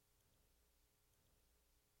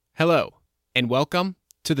Hello, and welcome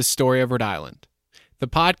to The Story of Rhode Island, the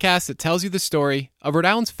podcast that tells you the story of Rhode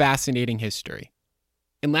Island's fascinating history.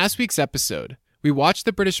 In last week's episode, we watched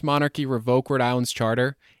the British monarchy revoke Rhode Island's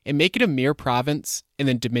charter and make it a mere province in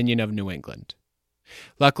the Dominion of New England.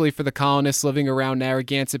 Luckily for the colonists living around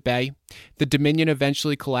Narragansett Bay, the Dominion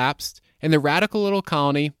eventually collapsed, and the radical little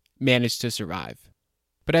colony managed to survive.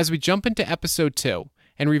 But as we jump into episode 2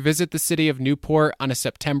 and revisit the city of Newport on a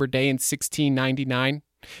September day in 1699,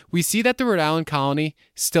 we see that the Rhode Island colony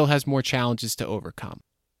still has more challenges to overcome.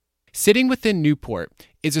 Sitting within Newport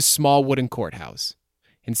is a small wooden courthouse.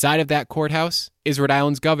 Inside of that courthouse is Rhode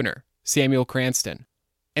Island's governor, Samuel Cranston.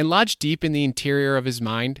 And lodged deep in the interior of his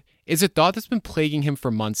mind is a thought that's been plaguing him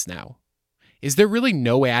for months now. Is there really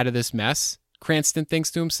no way out of this mess? Cranston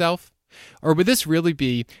thinks to himself. Or would this really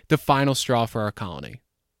be the final straw for our colony?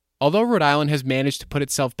 Although Rhode Island has managed to put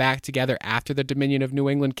itself back together after the Dominion of New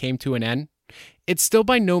England came to an end, it's still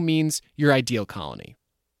by no means your ideal colony.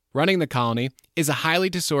 Running the colony is a highly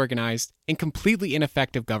disorganized and completely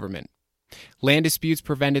ineffective government. Land disputes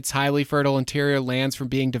prevent its highly fertile interior lands from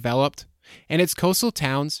being developed, and its coastal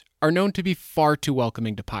towns are known to be far too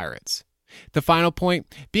welcoming to pirates. The final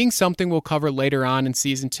point being something we'll cover later on in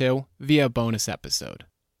Season 2 via a bonus episode.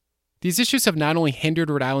 These issues have not only hindered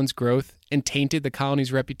Rhode Island's growth and tainted the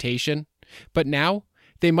colony's reputation, but now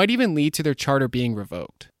they might even lead to their charter being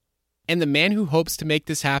revoked. And the man who hopes to make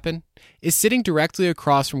this happen is sitting directly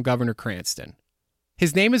across from Governor Cranston.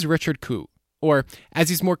 His name is Richard Coote, or as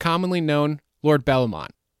he's more commonly known, Lord Bellomont.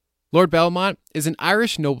 Lord Bellomont is an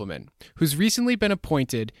Irish nobleman who's recently been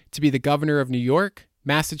appointed to be the governor of New York,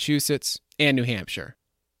 Massachusetts, and New Hampshire.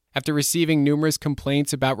 After receiving numerous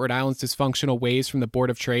complaints about Rhode Island's dysfunctional ways from the Board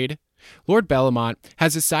of Trade, Lord Bellomont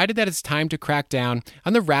has decided that it's time to crack down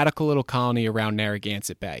on the radical little colony around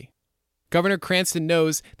Narragansett Bay. Governor Cranston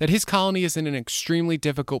knows that his colony is in an extremely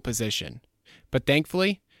difficult position, but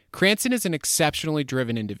thankfully, Cranston is an exceptionally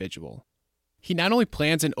driven individual. He not only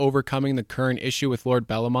plans on overcoming the current issue with Lord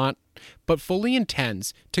Bellomont, but fully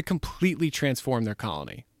intends to completely transform their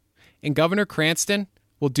colony. And Governor Cranston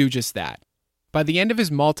will do just that. By the end of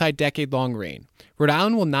his multi-decade-long reign, Rhode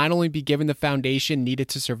Island will not only be given the foundation needed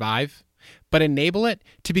to survive, but enable it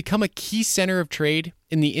to become a key center of trade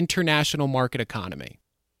in the international market economy.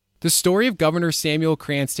 The story of Governor Samuel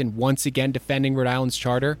Cranston once again defending Rhode Island's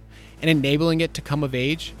charter and enabling it to come of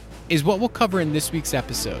age is what we'll cover in this week's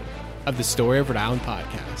episode of the Story of Rhode Island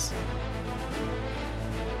podcast.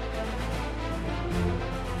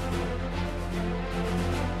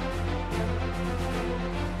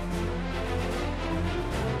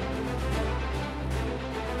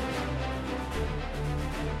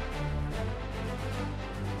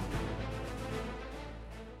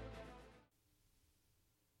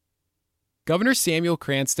 Governor Samuel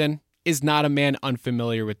Cranston is not a man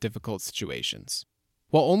unfamiliar with difficult situations.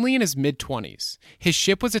 While only in his mid-20s, his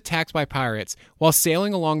ship was attacked by pirates while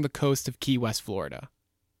sailing along the coast of Key West, Florida.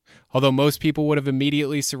 Although most people would have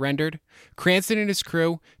immediately surrendered, Cranston and his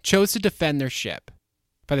crew chose to defend their ship.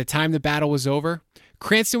 By the time the battle was over,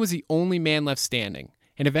 Cranston was the only man left standing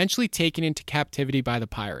and eventually taken into captivity by the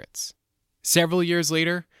pirates. Several years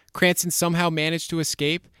later, Cranston somehow managed to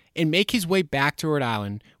escape and make his way back to Rhode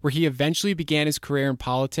Island, where he eventually began his career in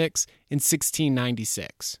politics in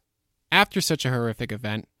 1696. After such a horrific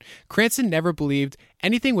event, Cranston never believed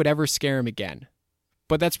anything would ever scare him again.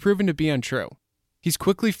 But that's proven to be untrue. He's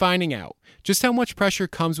quickly finding out just how much pressure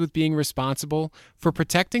comes with being responsible for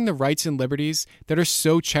protecting the rights and liberties that are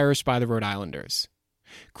so cherished by the Rhode Islanders.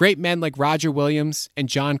 Great men like Roger Williams and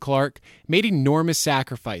John Clark made enormous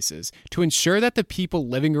sacrifices to ensure that the people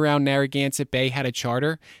living around Narragansett Bay had a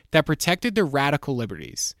charter that protected their radical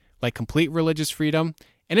liberties, like complete religious freedom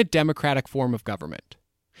and a democratic form of government.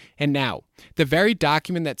 And now, the very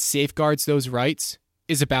document that safeguards those rights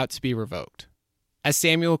is about to be revoked. As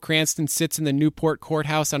Samuel Cranston sits in the Newport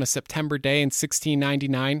courthouse on a September day in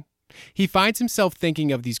 1699, he finds himself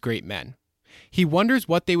thinking of these great men. He wonders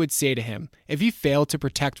what they would say to him if he failed to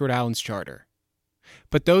protect Rhode Island's charter.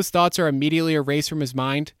 But those thoughts are immediately erased from his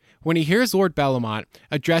mind when he hears Lord Bellomont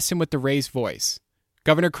address him with the raised voice.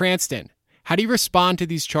 "Governor Cranston, how do you respond to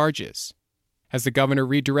these charges?" As the governor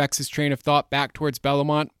redirects his train of thought back towards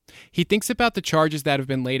Bellomont, he thinks about the charges that have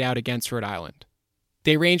been laid out against Rhode Island.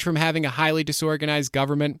 They range from having a highly disorganized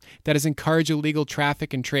government that has encouraged illegal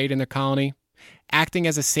traffic and trade in the colony, acting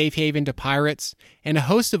as a safe haven to pirates, and a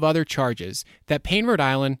host of other charges that paint Rhode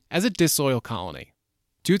Island as a disloyal colony.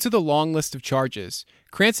 Due to the long list of charges,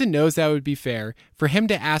 Cranston knows that it would be fair for him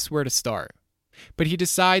to ask where to start, but he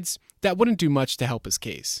decides that wouldn't do much to help his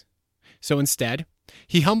case. So instead,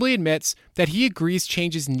 he humbly admits that he agrees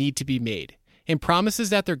changes need to be made and promises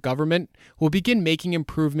that their government will begin making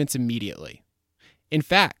improvements immediately. In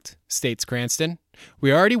fact, states Cranston,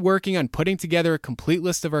 we are already working on putting together a complete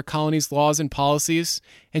list of our colony's laws and policies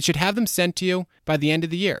and should have them sent to you by the end of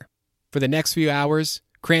the year. For the next few hours,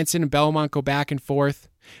 Cranston and Belmont go back and forth,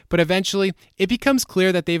 but eventually it becomes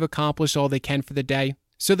clear that they've accomplished all they can for the day,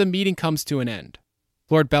 so the meeting comes to an end.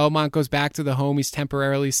 Lord Belmont goes back to the home he's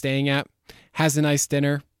temporarily staying at, has a nice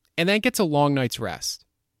dinner, and then gets a long night's rest.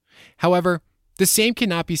 However, the same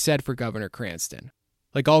cannot be said for Governor Cranston.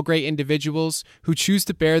 Like all great individuals who choose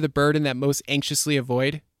to bear the burden that most anxiously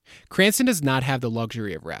avoid, Cranston does not have the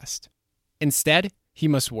luxury of rest. Instead, he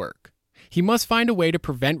must work. He must find a way to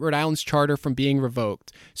prevent Rhode Island's charter from being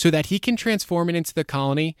revoked so that he can transform it into the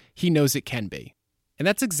colony he knows it can be. And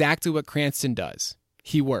that's exactly what Cranston does.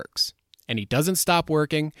 He works. And he doesn't stop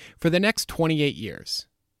working for the next 28 years.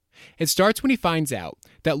 It starts when he finds out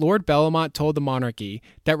that Lord Belmont told the monarchy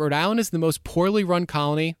that Rhode Island is the most poorly run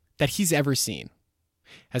colony that he's ever seen.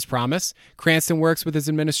 As promised, Cranston works with his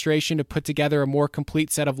administration to put together a more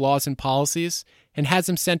complete set of laws and policies and has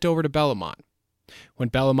them sent over to Belmont. When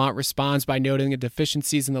Belmont responds by noting the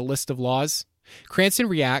deficiencies in the list of laws, Cranston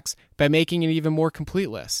reacts by making an even more complete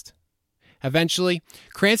list. Eventually,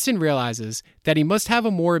 Cranston realizes that he must have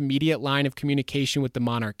a more immediate line of communication with the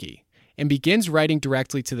monarchy and begins writing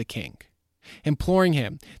directly to the king, imploring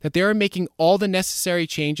him that they are making all the necessary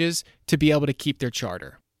changes to be able to keep their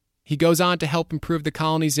charter. He goes on to help improve the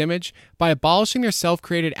colony's image by abolishing their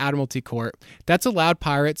self-created admiralty court that's allowed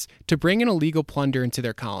pirates to bring in illegal plunder into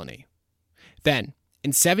their colony. Then, in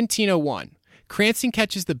 1701, Cranston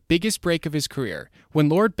catches the biggest break of his career when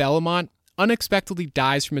Lord Belmont unexpectedly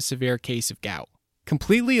dies from a severe case of gout,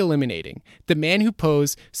 completely eliminating the man who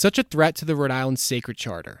posed such a threat to the Rhode Island sacred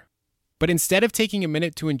charter. But instead of taking a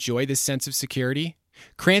minute to enjoy this sense of security,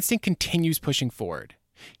 Cranston continues pushing forward.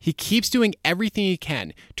 He keeps doing everything he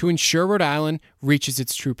can to ensure Rhode Island reaches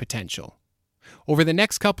its true potential. Over the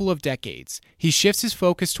next couple of decades, he shifts his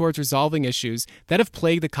focus towards resolving issues that have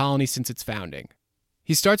plagued the colony since its founding.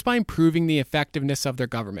 He starts by improving the effectiveness of their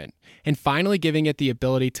government and finally giving it the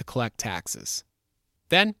ability to collect taxes.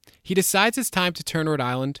 Then, he decides it's time to turn Rhode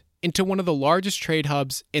Island into one of the largest trade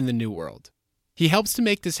hubs in the New World. He helps to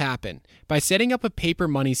make this happen by setting up a paper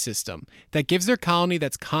money system that gives their colony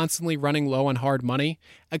that's constantly running low on hard money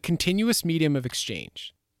a continuous medium of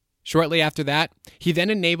exchange. Shortly after that, he then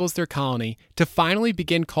enables their colony to finally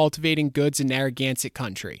begin cultivating goods in Narragansett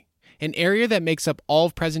Country, an area that makes up all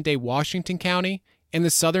of present-day Washington County and the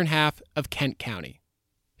southern half of Kent County.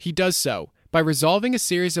 He does so by resolving a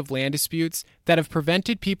series of land disputes that have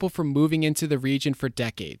prevented people from moving into the region for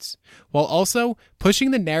decades, while also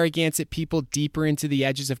pushing the Narragansett people deeper into the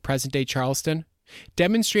edges of present-day Charleston,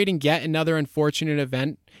 demonstrating yet another unfortunate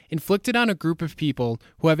event inflicted on a group of people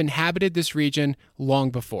who have inhabited this region long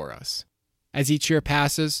before us. As each year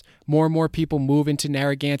passes, more and more people move into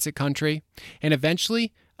Narragansett Country, and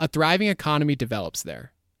eventually, a thriving economy develops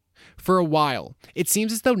there. For a while, it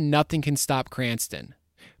seems as though nothing can stop Cranston.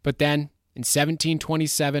 But then, in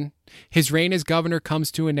 1727, his reign as governor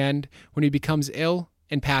comes to an end when he becomes ill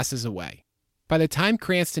and passes away. By the time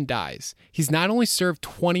Cranston dies, he's not only served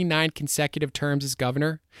 29 consecutive terms as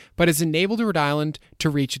governor, but has enabled Rhode Island to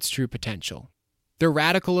reach its true potential. Their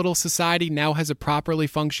radical little society now has a properly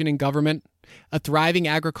functioning government, a thriving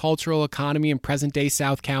agricultural economy in present-day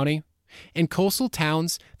South County, and coastal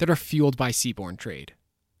towns that are fueled by seaborne trade.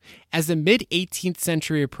 As the mid-18th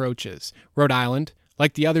century approaches, Rhode Island,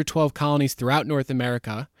 like the other 12 colonies throughout North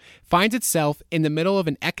America, finds itself in the middle of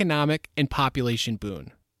an economic and population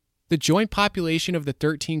boom. The joint population of the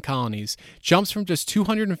 13 colonies jumps from just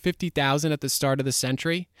 250,000 at the start of the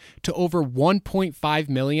century to over 1.5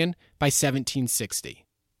 million by 1760.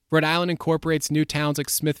 Rhode Island incorporates new towns like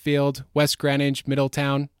Smithfield, West Greenwich,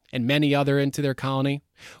 Middletown, and many other into their colony,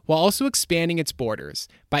 while also expanding its borders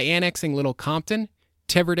by annexing Little Compton,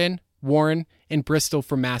 Tiverton, Warren, and Bristol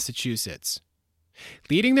from Massachusetts.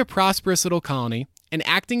 Leading their prosperous little colony and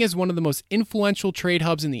acting as one of the most influential trade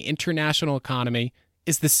hubs in the international economy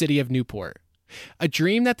is the city of Newport, a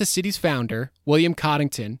dream that the city's founder, William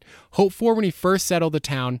Coddington, hoped for when he first settled the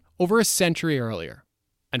town over a century earlier.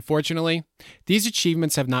 Unfortunately, these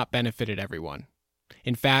achievements have not benefited everyone.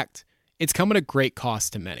 In fact, it's come at a great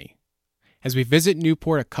cost to many. As we visit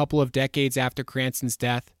Newport a couple of decades after Cranston's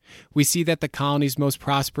death, we see that the colony's most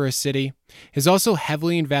prosperous city is also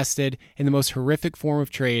heavily invested in the most horrific form of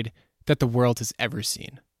trade that the world has ever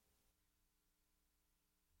seen.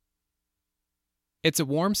 It's a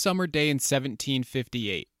warm summer day in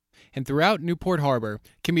 1758, and throughout Newport Harbor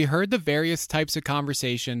can be heard the various types of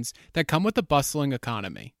conversations that come with a bustling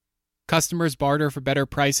economy. Customers barter for better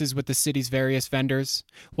prices with the city's various vendors,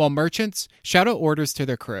 while merchants shout out orders to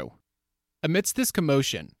their crew. Amidst this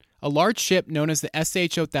commotion, a large ship known as the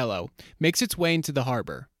S.H. Othello makes its way into the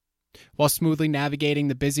harbor. While smoothly navigating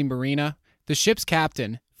the busy marina, the ship's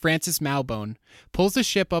captain, Francis Malbone, pulls the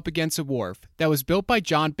ship up against a wharf that was built by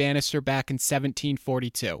John Bannister back in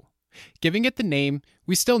 1742, giving it the name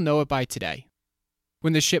we still know it by today.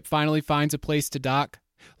 When the ship finally finds a place to dock,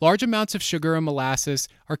 large amounts of sugar and molasses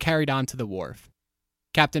are carried onto the wharf.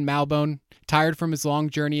 Captain Malbone, tired from his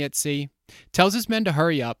long journey at sea, tells his men to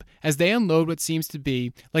hurry up as they unload what seems to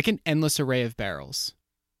be like an endless array of barrels.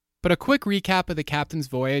 But a quick recap of the captain's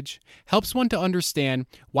voyage helps one to understand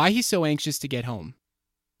why he's so anxious to get home.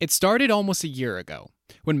 It started almost a year ago,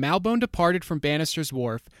 when Malbone departed from Bannister's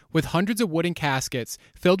Wharf with hundreds of wooden caskets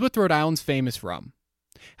filled with Rhode Island's famous rum.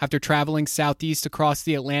 After traveling southeast across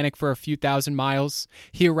the Atlantic for a few thousand miles,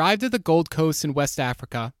 he arrived at the Gold Coast in West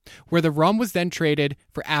Africa, where the rum was then traded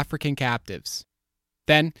for African captives.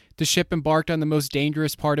 Then, the ship embarked on the most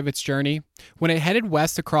dangerous part of its journey when it headed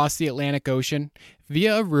west across the Atlantic Ocean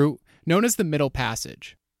via a route known as the Middle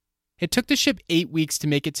Passage. It took the ship 8 weeks to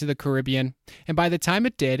make it to the Caribbean, and by the time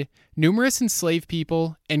it did, numerous enslaved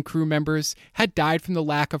people and crew members had died from the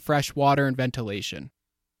lack of fresh water and ventilation.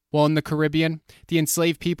 While in the Caribbean, the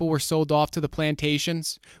enslaved people were sold off to the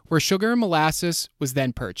plantations, where sugar and molasses was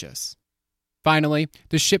then purchased. Finally,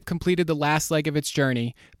 the ship completed the last leg of its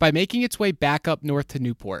journey by making its way back up north to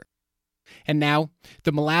Newport. And now,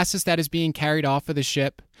 the molasses that is being carried off of the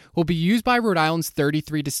ship will be used by Rhode Island's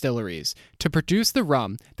 33 distilleries to produce the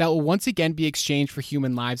rum that will once again be exchanged for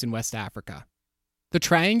human lives in West Africa. The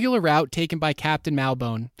triangular route taken by Captain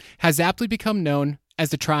Malbone has aptly become known as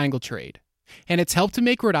the Triangle Trade, and it's helped to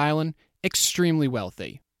make Rhode Island extremely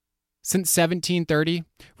wealthy. Since 1730,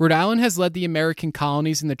 Rhode Island has led the American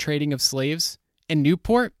colonies in the trading of slaves, and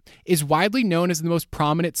Newport is widely known as the most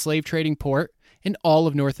prominent slave trading port in all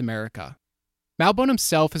of North America. Malbone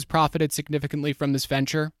himself has profited significantly from this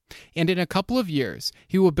venture, and in a couple of years,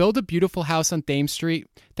 he will build a beautiful house on Thames Street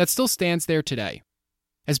that still stands there today.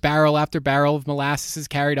 As barrel after barrel of molasses is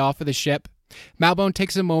carried off of the ship, Malbone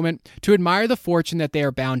takes a moment to admire the fortune that they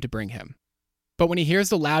are bound to bring him. But when he hears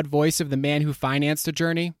the loud voice of the man who financed the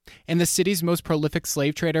journey and the city's most prolific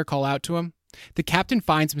slave trader call out to him, the captain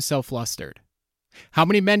finds himself flustered. "How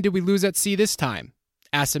many men did we lose at sea this time?"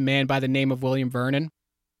 asks a man by the name of William Vernon.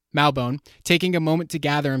 Malbone, taking a moment to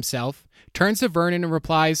gather himself, turns to Vernon and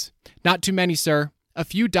replies, "Not too many, sir. A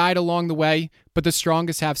few died along the way, but the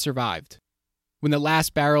strongest have survived." When the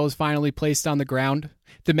last barrel is finally placed on the ground,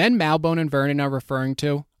 the men Malbone and Vernon are referring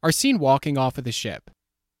to are seen walking off of the ship.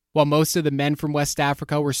 While most of the men from West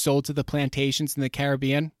Africa were sold to the plantations in the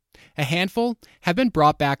Caribbean, a handful have been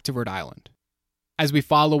brought back to Rhode Island. As we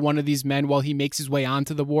follow one of these men while he makes his way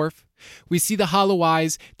onto the wharf, we see the hollow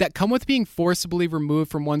eyes that come with being forcibly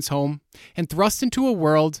removed from one's home and thrust into a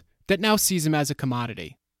world that now sees him as a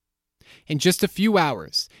commodity. In just a few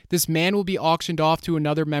hours, this man will be auctioned off to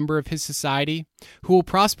another member of his society who will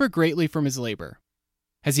prosper greatly from his labor.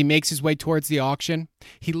 As he makes his way towards the auction,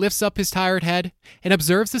 he lifts up his tired head and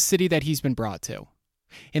observes the city that he's been brought to.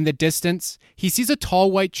 In the distance, he sees a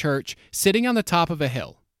tall white church sitting on the top of a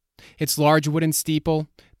hill. Its large wooden steeple,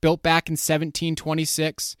 built back in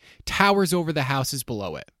 1726, towers over the houses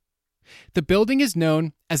below it. The building is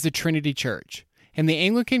known as the Trinity Church, and the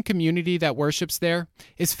Anglican community that worships there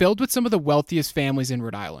is filled with some of the wealthiest families in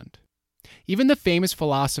Rhode Island. Even the famous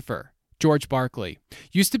philosopher, George Berkeley,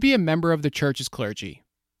 used to be a member of the church's clergy.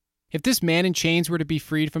 If this man in chains were to be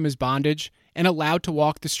freed from his bondage and allowed to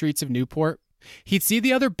walk the streets of Newport, he'd see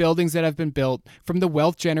the other buildings that have been built from the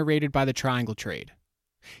wealth generated by the triangle trade.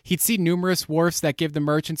 He'd see numerous wharfs that give the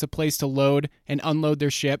merchants a place to load and unload their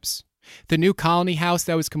ships, the new colony house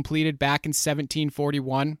that was completed back in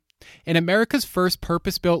 1741, and America's first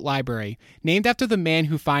purpose-built library named after the man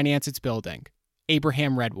who financed its building,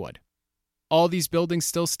 Abraham Redwood. All these buildings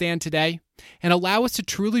still stand today and allow us to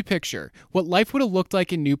truly picture what life would have looked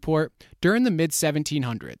like in Newport during the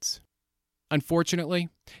mid-1700s. Unfortunately,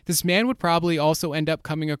 this man would probably also end up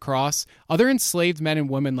coming across other enslaved men and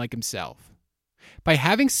women like himself. By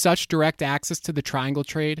having such direct access to the triangle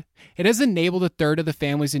trade, it has enabled a third of the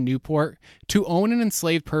families in Newport to own an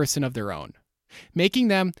enslaved person of their own, making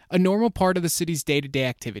them a normal part of the city's day-to-day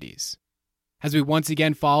activities. As we once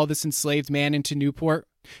again follow this enslaved man into Newport,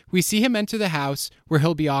 we see him enter the house where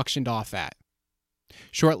he'll be auctioned off at.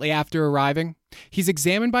 Shortly after arriving, he's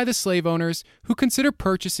examined by the slave owners who consider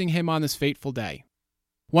purchasing him on this fateful day.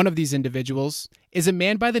 One of these individuals is a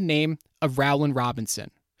man by the name of Rowland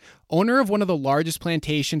Robinson, owner of one of the largest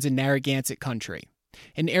plantations in Narragansett Country,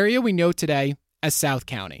 an area we know today as South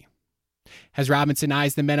County. As Robinson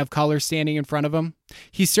eyes the men of color standing in front of him,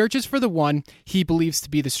 he searches for the one he believes to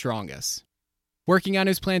be the strongest. Working on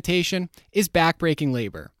his plantation is backbreaking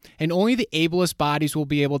labor, and only the ablest bodies will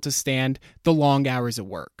be able to stand the long hours of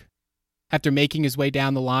work. After making his way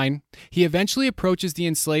down the line, he eventually approaches the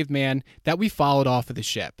enslaved man that we followed off of the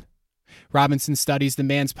ship. Robinson studies the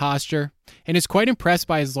man's posture and is quite impressed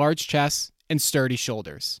by his large chest and sturdy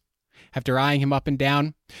shoulders. After eyeing him up and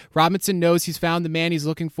down, Robinson knows he's found the man he's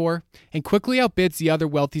looking for and quickly outbids the other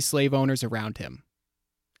wealthy slave owners around him.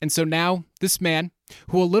 And so now, this man,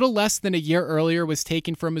 who a little less than a year earlier was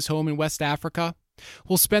taken from his home in West Africa,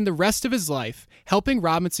 will spend the rest of his life helping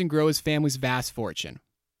Robinson grow his family's vast fortune.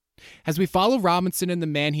 As we follow Robinson and the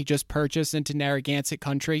man he just purchased into Narragansett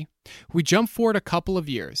country, we jump forward a couple of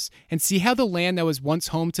years and see how the land that was once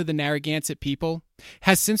home to the Narragansett people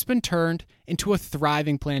has since been turned into a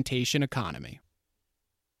thriving plantation economy.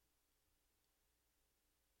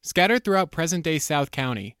 Scattered throughout present-day South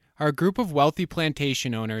County are a group of wealthy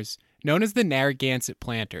plantation owners known as the Narragansett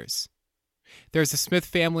Planters. There's the Smith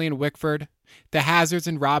family in Wickford, the Hazards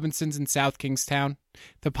and Robinsons in South Kingstown,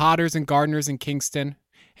 the Potters and Gardners in Kingston,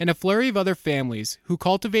 and a flurry of other families who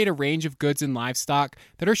cultivate a range of goods and livestock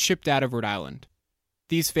that are shipped out of Rhode Island.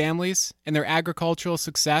 These families and their agricultural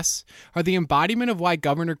success are the embodiment of why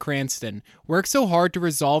Governor Cranston worked so hard to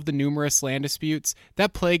resolve the numerous land disputes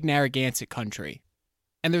that plague Narragansett country.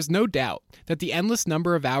 And there's no doubt that the endless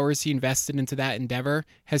number of hours he invested into that endeavor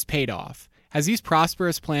has paid off, as these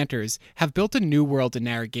prosperous planters have built a new world in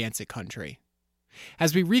Narragansett country.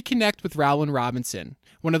 As we reconnect with Rowland Robinson,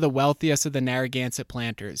 one of the wealthiest of the Narragansett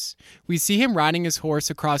planters, we see him riding his horse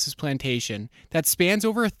across his plantation that spans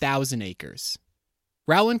over 1,000 acres.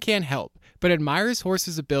 Rowland can't help but admire his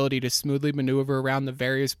horse's ability to smoothly maneuver around the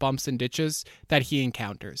various bumps and ditches that he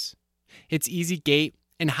encounters. Its easy gait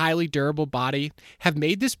and highly durable body have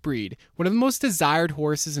made this breed one of the most desired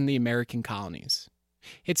horses in the American colonies.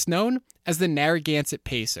 It's known as the Narragansett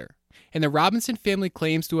Pacer, and the Robinson family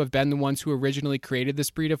claims to have been the ones who originally created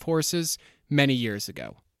this breed of horses many years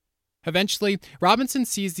ago. Eventually, Robinson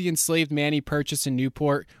sees the enslaved man he purchased in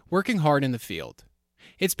Newport working hard in the field.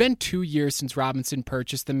 It's been 2 years since Robinson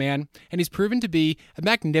purchased the man, and he's proven to be a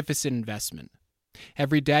magnificent investment.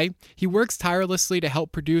 Every day, he works tirelessly to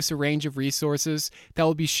help produce a range of resources that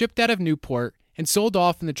will be shipped out of Newport and sold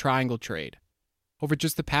off in the triangle trade. Over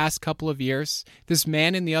just the past couple of years, this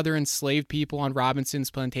man and the other enslaved people on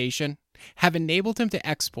Robinson's plantation have enabled him to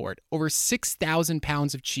export over 6,000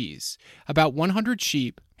 pounds of cheese, about 100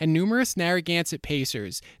 sheep, and numerous Narragansett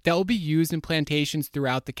Pacers that will be used in plantations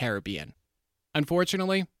throughout the Caribbean.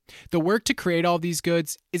 Unfortunately, the work to create all these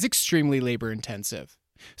goods is extremely labor-intensive.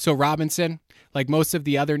 So Robinson, like most of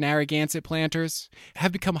the other Narragansett planters,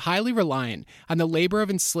 have become highly reliant on the labor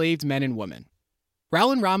of enslaved men and women.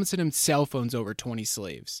 Rowland Robinson himself owns over 20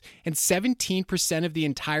 slaves, and 17% of the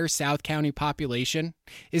entire South County population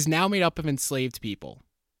is now made up of enslaved people.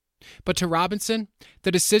 But to Robinson,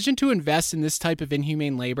 the decision to invest in this type of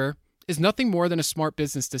inhumane labor is nothing more than a smart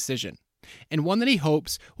business decision, and one that he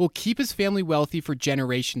hopes will keep his family wealthy for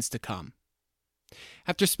generations to come.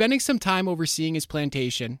 After spending some time overseeing his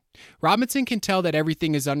plantation, Robinson can tell that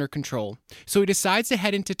everything is under control, so he decides to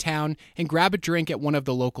head into town and grab a drink at one of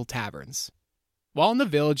the local taverns. While in the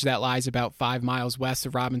village that lies about 5 miles west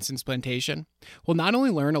of Robinson's plantation, we'll not only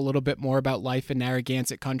learn a little bit more about life in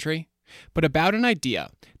Narragansett country, but about an idea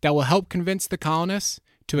that will help convince the colonists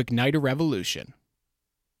to ignite a revolution.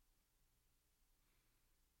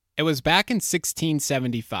 It was back in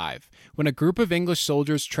 1675 when a group of English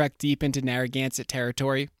soldiers trekked deep into Narragansett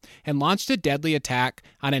territory and launched a deadly attack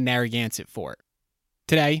on a Narragansett fort.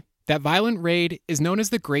 Today, that violent raid is known as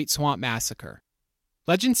the Great Swamp Massacre.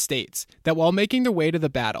 Legend states that while making their way to the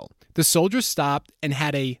battle, the soldiers stopped and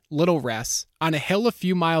had a little rest on a hill a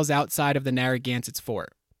few miles outside of the Narragansett's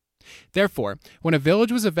fort. Therefore, when a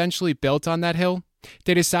village was eventually built on that hill,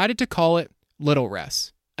 they decided to call it Little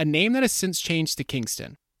Rest, a name that has since changed to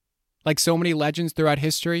Kingston. Like so many legends throughout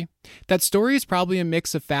history, that story is probably a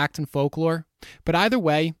mix of fact and folklore, but either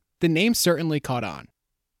way, the name certainly caught on.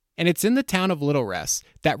 And it's in the town of Little Rest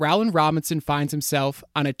that Rowland Robinson finds himself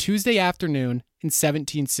on a Tuesday afternoon in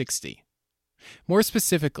 1760. More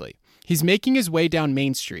specifically, he's making his way down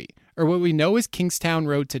Main Street, or what we know as Kingstown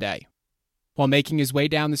Road today. While making his way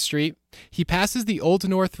down the street, he passes the Old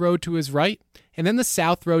North Road to his right and then the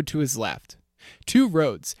South Road to his left. 2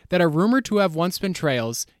 roads that are rumored to have once been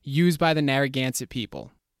trails used by the Narragansett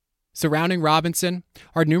people. Surrounding Robinson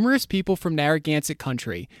are numerous people from Narragansett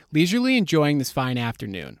country leisurely enjoying this fine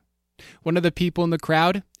afternoon. One of the people in the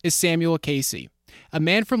crowd is Samuel Casey, a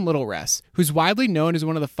man from Little Rest who's widely known as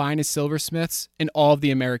one of the finest silversmiths in all of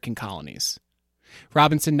the American colonies.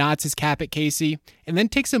 Robinson nods his cap at Casey and then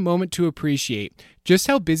takes a moment to appreciate just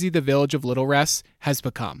how busy the village of Little Rest has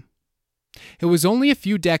become. It was only a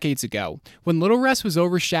few decades ago when Little Rest was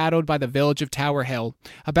overshadowed by the village of Tower Hill,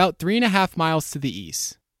 about 3.5 miles to the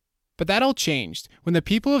east. But that all changed when the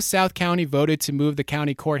people of South County voted to move the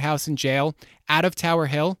county courthouse and jail out of Tower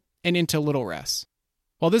Hill and into Little Rest.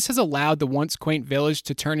 While this has allowed the once quaint village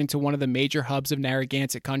to turn into one of the major hubs of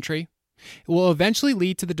Narragansett country, it will eventually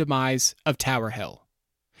lead to the demise of Tower Hill.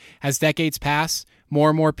 As decades pass, more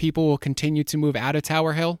and more people will continue to move out of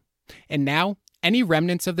Tower Hill, and now any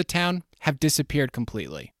remnants of the town have disappeared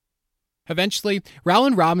completely. Eventually,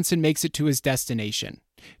 Rowland Robinson makes it to his destination,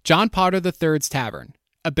 John Potter III's Tavern,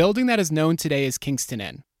 a building that is known today as Kingston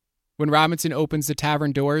Inn. When Robinson opens the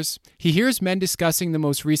tavern doors, he hears men discussing the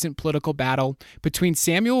most recent political battle between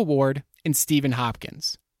Samuel Ward and Stephen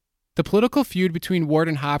Hopkins. The political feud between Ward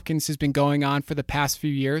and Hopkins has been going on for the past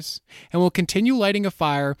few years and will continue lighting a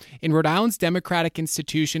fire in Rhode Island's democratic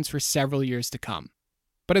institutions for several years to come.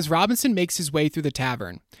 But as Robinson makes his way through the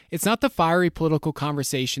tavern, it's not the fiery political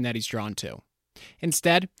conversation that he's drawn to.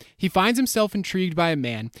 Instead, he finds himself intrigued by a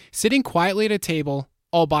man sitting quietly at a table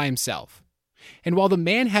all by himself. And while the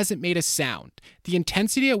man hasn't made a sound, the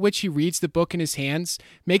intensity at which he reads the book in his hands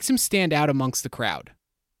makes him stand out amongst the crowd.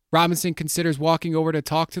 Robinson considers walking over to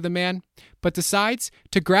talk to the man, but decides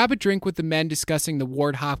to grab a drink with the men discussing the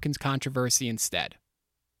Ward-Hopkins controversy instead.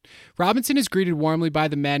 Robinson is greeted warmly by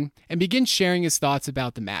the men and begins sharing his thoughts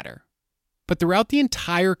about the matter. But throughout the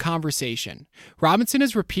entire conversation, Robinson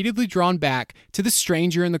is repeatedly drawn back to the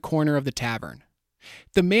stranger in the corner of the tavern.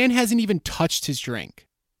 The man hasn't even touched his drink.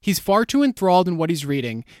 He's far too enthralled in what he's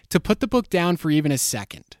reading to put the book down for even a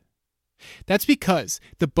second. That's because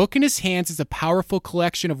the book in his hands is a powerful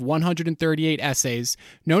collection of 138 essays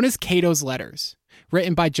known as Cato's Letters,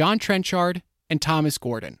 written by John Trenchard and Thomas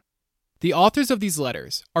Gordon. The authors of these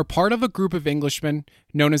letters are part of a group of Englishmen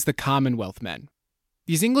known as the Commonwealth Men.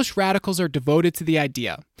 These English radicals are devoted to the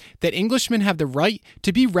idea that Englishmen have the right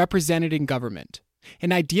to be represented in government,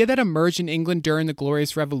 an idea that emerged in England during the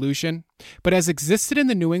Glorious Revolution, but has existed in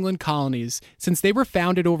the New England colonies since they were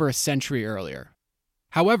founded over a century earlier.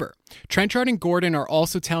 However, Trenchard and Gordon are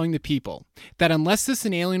also telling the people that unless this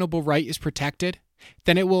inalienable right is protected,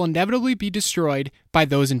 then it will inevitably be destroyed by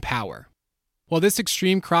those in power. While this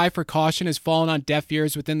extreme cry for caution has fallen on deaf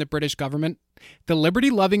ears within the British government, the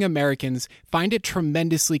liberty-loving Americans find it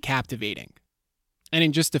tremendously captivating. And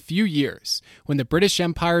in just a few years, when the British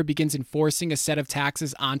Empire begins enforcing a set of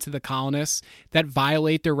taxes onto the colonists that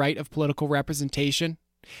violate their right of political representation,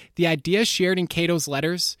 the idea shared in Cato's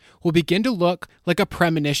letters will begin to look like a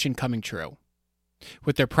premonition coming true.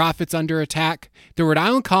 With their profits under attack, the Rhode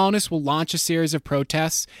Island colonists will launch a series of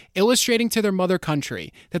protests illustrating to their mother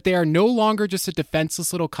country that they are no longer just a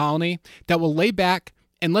defenseless little colony that will lay back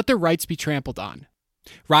and let their rights be trampled on.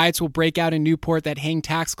 Riots will break out in Newport that hang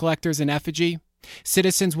tax collectors in effigy.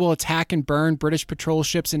 Citizens will attack and burn British patrol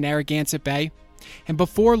ships in Narragansett Bay. And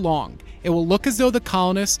before long, it will look as though the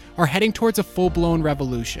colonists are heading towards a full-blown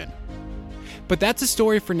revolution. But that's a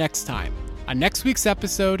story for next time, on next week's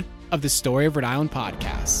episode of the Story of Rhode Island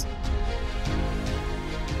podcast.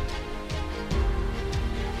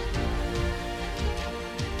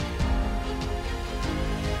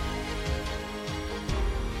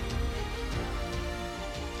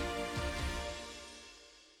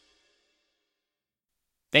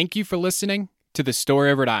 Thank you for listening to the Story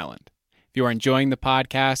of Rhode Island. If you are enjoying the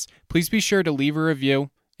podcast, please be sure to leave a review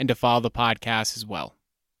and to follow the podcast as well.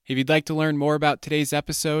 If you'd like to learn more about today's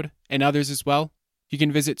episode and others as well, you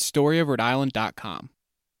can visit storyofrhodeisland.com.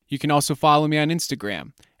 You can also follow me on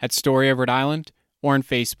Instagram at Story of Rhode Island or on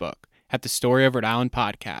Facebook at the Story of Rhode Island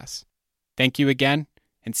podcast. Thank you again,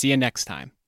 and see you next time.